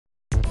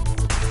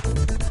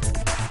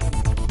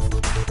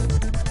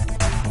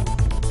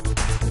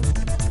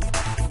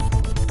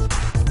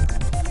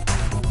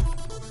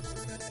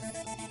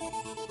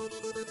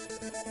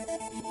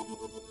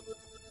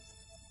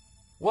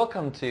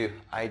Welcome to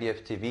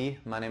ADF TV.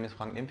 My name is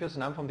Frank Nimphius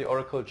and I'm from the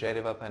Oracle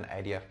JDeveloper and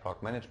ADF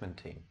Product Management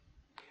team.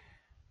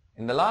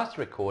 In the last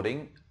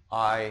recording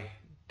I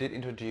did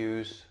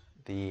introduce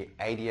the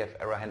ADF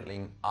error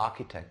handling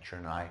architecture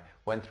and I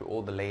went through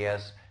all the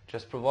layers,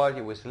 just provide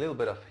you with a little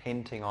bit of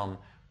hinting on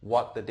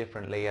what the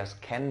different layers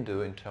can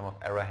do in terms of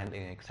error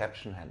handling and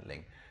exception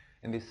handling.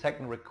 In this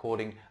second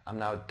recording I'm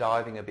now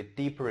diving a bit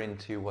deeper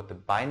into what the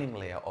binding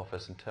layer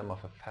offers in terms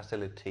of a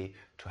facility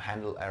to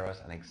handle errors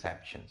and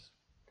exceptions.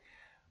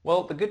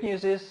 Well, the good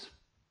news is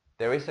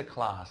there is a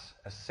class,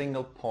 a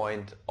single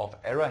point of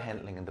error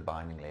handling in the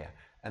binding layer,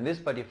 and this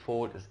by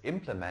default is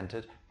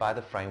implemented by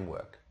the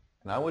framework.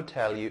 And I will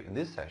tell you in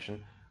this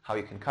session how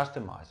you can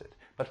customize it.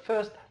 But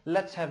first,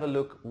 let's have a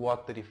look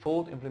what the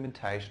default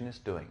implementation is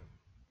doing.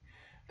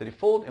 The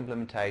default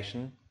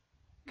implementation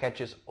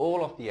catches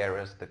all of the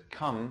errors that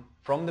come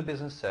from the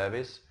business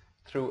service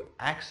through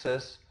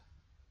access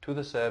to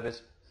the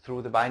service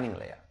through the binding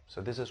layer. So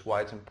this is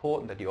why it's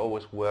important that you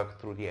always work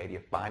through the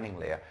ADF binding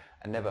layer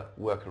and never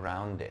work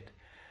around it.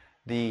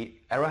 The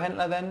error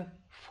handler then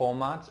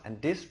formats and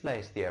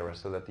displays the error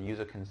so that the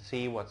user can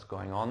see what's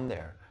going on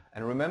there.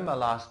 And remember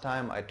last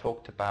time I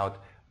talked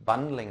about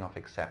bundling of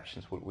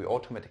exceptions, what we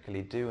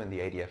automatically do in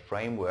the ADF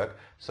framework,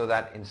 so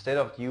that instead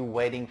of you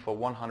waiting for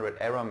 100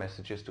 error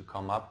messages to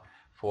come up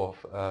for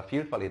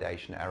field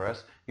validation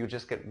errors, you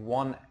just get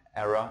one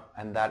error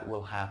and that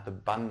will have the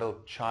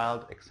bundled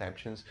child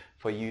exceptions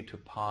for you to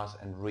pass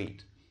and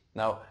read.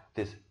 Now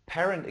this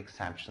parent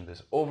exception,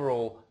 this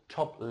overall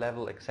top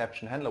level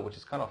exception handler, which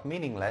is kind of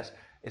meaningless,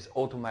 is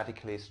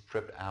automatically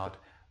stripped out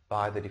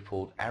by the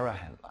default error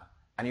handler.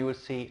 And you will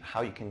see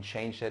how you can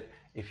change it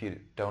if you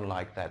don't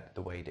like that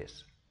the way it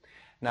is.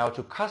 Now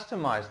to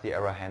customize the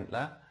error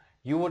handler,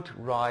 you would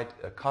write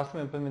a custom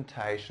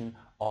implementation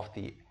of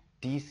the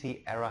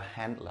DC error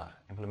handler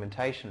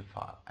implementation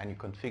file, and you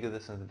configure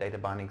this in the data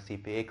binding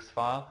CPX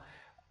file,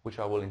 which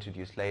I will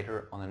introduce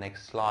later on the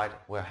next slide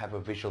where I have a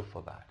visual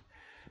for that.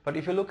 But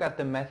if you look at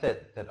the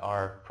method that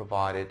are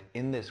provided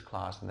in this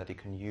class and that you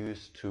can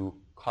use to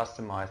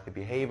customize the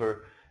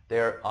behavior,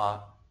 there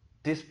are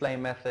display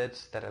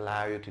methods that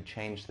allow you to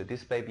change the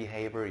display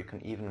behavior. You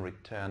can even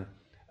return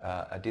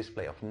a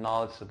display of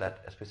null so that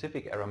a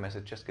specific error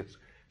message just gets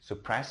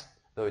suppressed,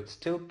 though it's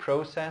still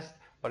processed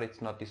but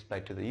it's not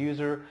displayed to the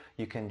user.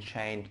 You can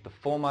change the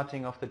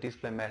formatting of the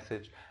display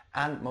message,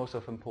 and most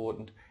of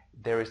important,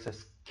 there is a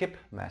skip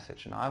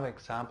message. And I have an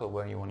example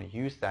where you want to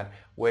use that,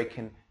 where you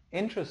can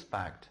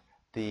introspect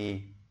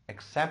the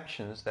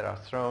exceptions that are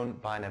thrown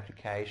by an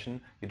application.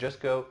 You just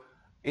go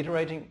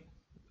iterating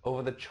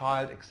over the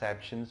child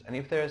exceptions, and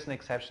if there is an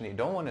exception you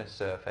don't want to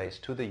surface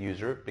to the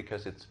user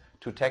because it's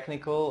too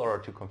technical or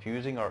too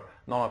confusing or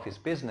none of his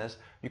business,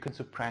 you can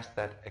suppress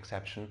that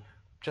exception.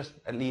 Just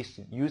at least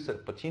use the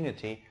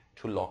opportunity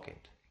to log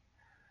it.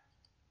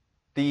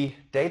 The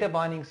data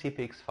binding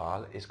CPX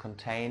file is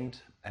contained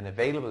and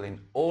available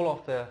in all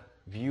of the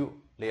view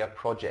layer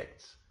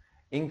projects,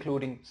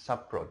 including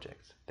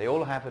sub-projects. They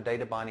all have a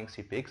data binding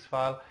CPX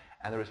file,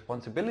 and the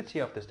responsibility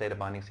of this data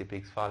binding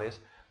CPX file is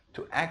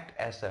to act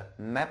as a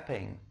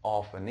mapping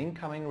of an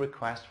incoming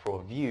request for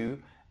a view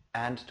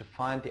and to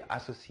find the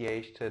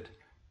associated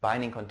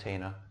binding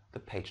container, the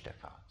page dev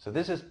file. So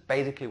this is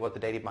basically what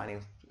the data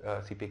binding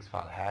CPX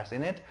file has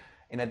in it.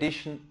 In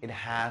addition, it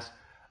has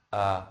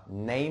a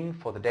name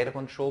for the data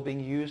control being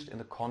used in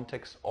the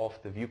context of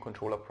the view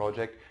controller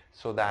project,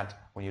 so that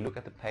when you look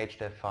at the page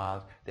dev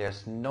file,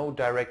 there's no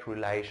direct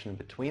relation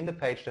between the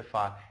page dev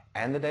file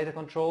and the data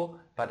control,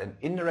 but an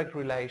indirect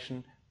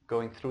relation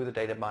going through the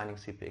data binding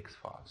CPX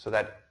file, so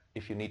that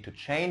if you need to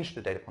change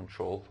the data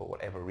control for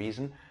whatever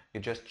reason,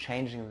 you're just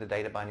changing the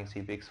data binding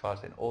CPX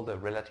files and all the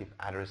relative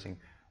addressing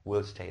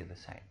will stay the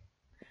same.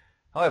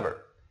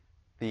 However,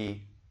 the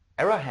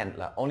error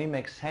handler only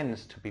makes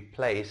sense to be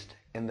placed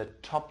in the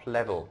top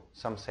level,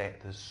 some say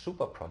the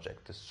super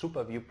project, the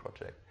super view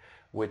project,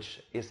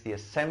 which is the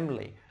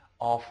assembly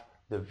of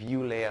the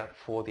view layer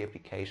for the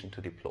application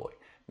to deploy.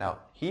 Now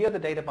here the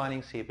data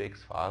binding CPX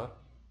file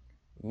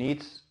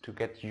needs to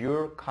get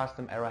your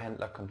custom error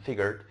handler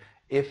configured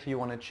if you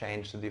want to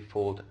change the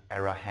default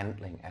error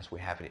handling as we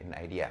have it in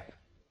ADF.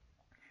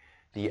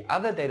 The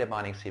other data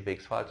binding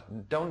CPX files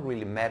don't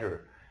really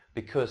matter,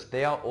 because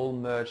they are all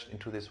merged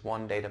into this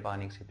one data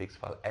binding CPX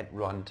file at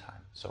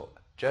runtime. So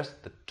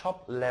just the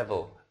top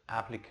level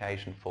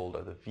application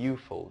folder, the view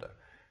folder,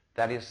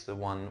 that is the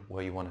one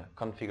where you want to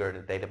configure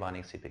the data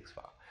binding CPX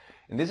file.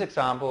 In this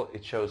example,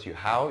 it shows you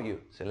how you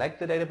select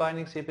the data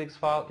binding CPX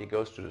file. It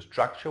goes to the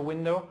structure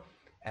window,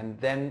 and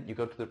then you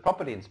go to the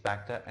property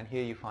inspector, and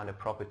here you find a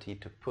property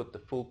to put the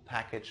full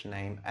package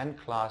name and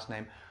class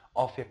name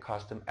of your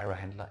custom error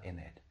handler in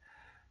it.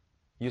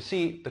 You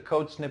see the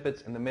code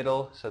snippets in the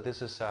middle, so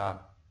this is an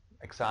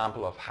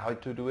example of how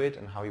to do it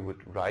and how you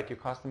would write your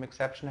custom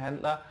exception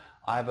handler.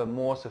 I have a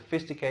more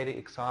sophisticated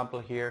example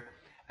here,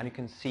 and you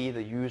can see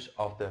the use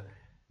of the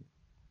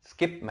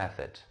skip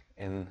method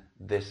in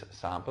this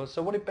sample.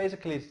 So what it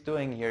basically is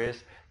doing here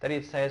is that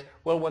it says,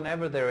 well,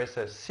 whenever there is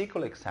a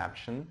SQL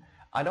exception,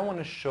 I don't want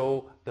to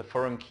show the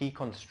foreign key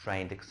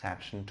constraint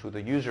exception to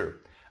the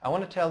user. I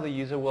want to tell the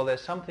user, well,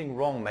 there's something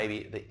wrong.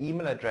 Maybe the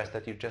email address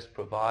that you just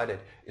provided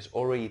is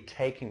already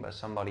taken by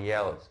somebody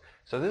else.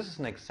 So this is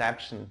an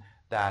exception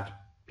that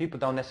people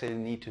don't necessarily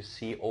need to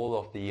see all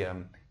of the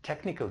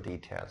technical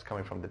details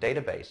coming from the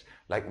database,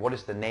 like what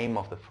is the name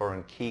of the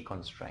foreign key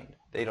constraint.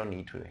 They don't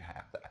need to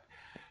have that.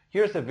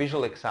 Here's a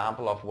visual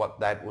example of what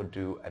that would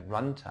do at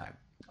runtime.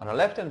 On the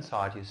left-hand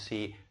side, you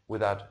see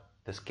without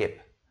the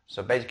skip.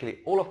 So basically,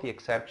 all of the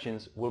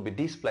exceptions will be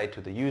displayed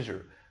to the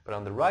user. But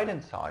on the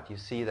right-hand side, you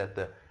see that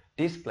the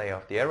display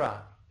of the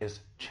error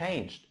is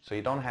changed. So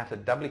you don't have to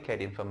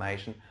duplicate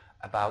information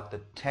about the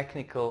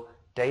technical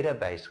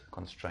database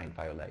constraint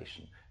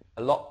violation.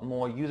 A lot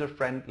more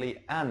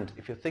user-friendly, and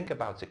if you think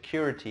about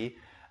security,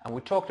 and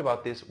we talked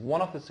about this,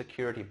 one of the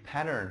security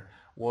pattern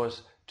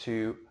was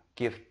to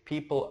give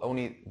people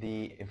only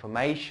the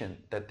information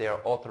that they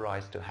are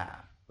authorized to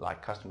have,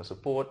 like customer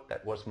support.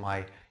 That was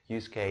my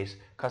use case.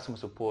 Customer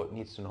support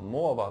needs to know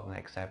more about an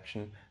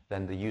exception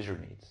than the user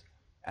needs.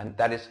 And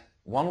that is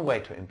one way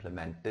to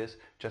implement this.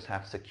 Just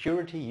have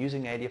security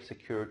using ADF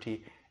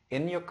security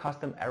in your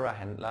custom error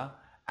handler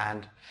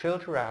and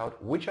filter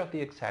out which of the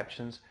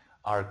exceptions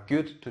are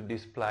good to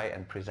display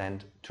and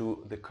present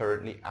to the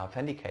currently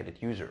authenticated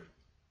user.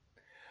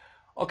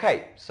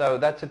 Okay, so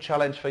that's a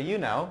challenge for you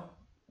now.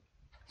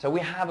 So we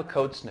have a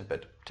code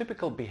snippet,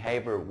 typical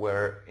behavior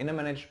where in a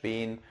managed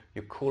bean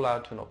you call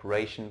out to an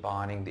operation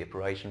binding, the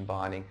operation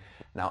binding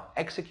now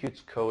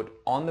executes code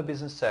on the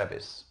business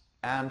service,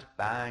 and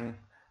bang,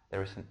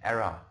 there is an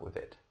error with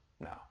it.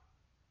 Now,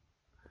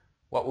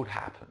 what would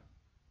happen?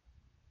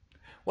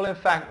 Well, in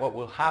fact, what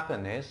will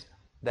happen is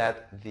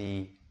that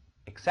the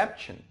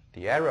exception,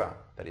 the error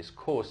that is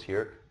caused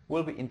here,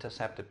 will be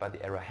intercepted by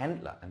the error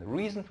handler. And the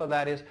reason for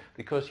that is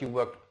because you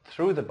worked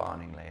through the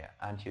binding layer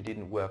and you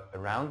didn't work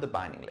around the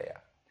binding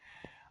layer.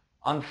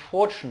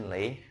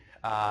 Unfortunately,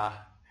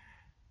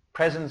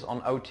 presence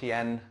on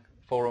OTN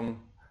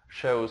forum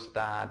shows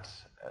that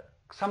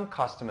some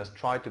customers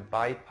try to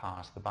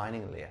bypass the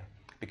binding layer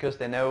because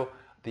they know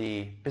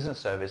the business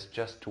service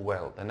just too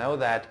well. They know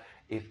that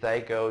if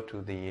they go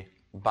to the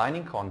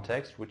binding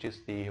context, which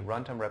is the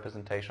runtime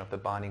representation of the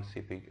binding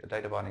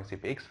data binding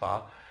CPX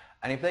file,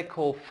 and if they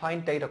call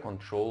find data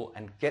control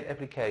and get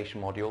application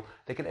module,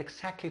 they get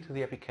exactly to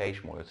the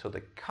application module. So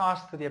they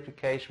cast to the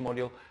application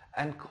module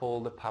and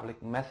call the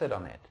public method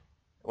on it.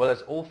 Well,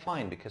 that's all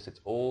fine because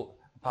it's all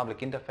public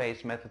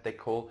interface method they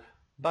call,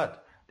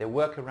 but they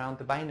work around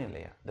the binding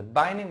layer. The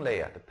binding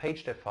layer, the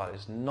page dev file,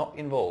 is not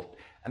involved.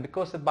 And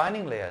because the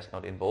binding layer is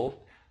not involved,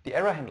 the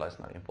error handler is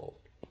not involved.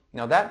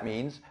 Now that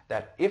means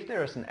that if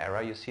there is an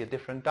error, you see a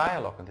different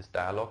dialog, and this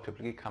dialog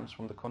typically comes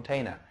from the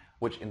container,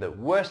 which in the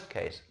worst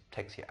case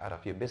takes you out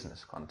of your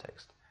business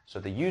context. So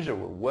the user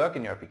will work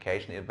in your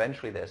application,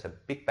 eventually there's a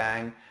big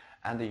bang,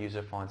 and the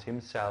user finds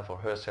himself or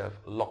herself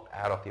locked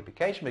out of the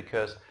application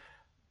because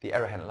the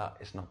error handler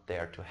is not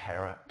there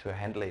to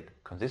handle it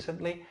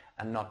consistently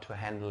and not to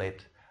handle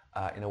it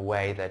in a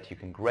way that you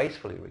can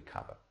gracefully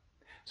recover.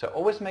 So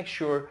always make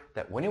sure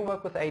that when you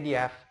work with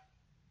ADF,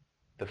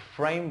 the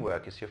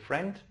framework is your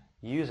friend.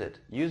 Use it.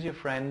 Use your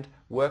friend,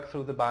 work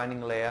through the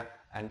binding layer,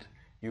 and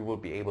you will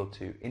be able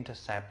to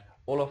intercept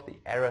all of the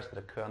errors that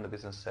occur on the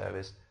business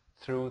service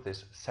through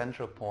this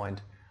central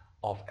point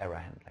of error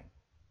handling.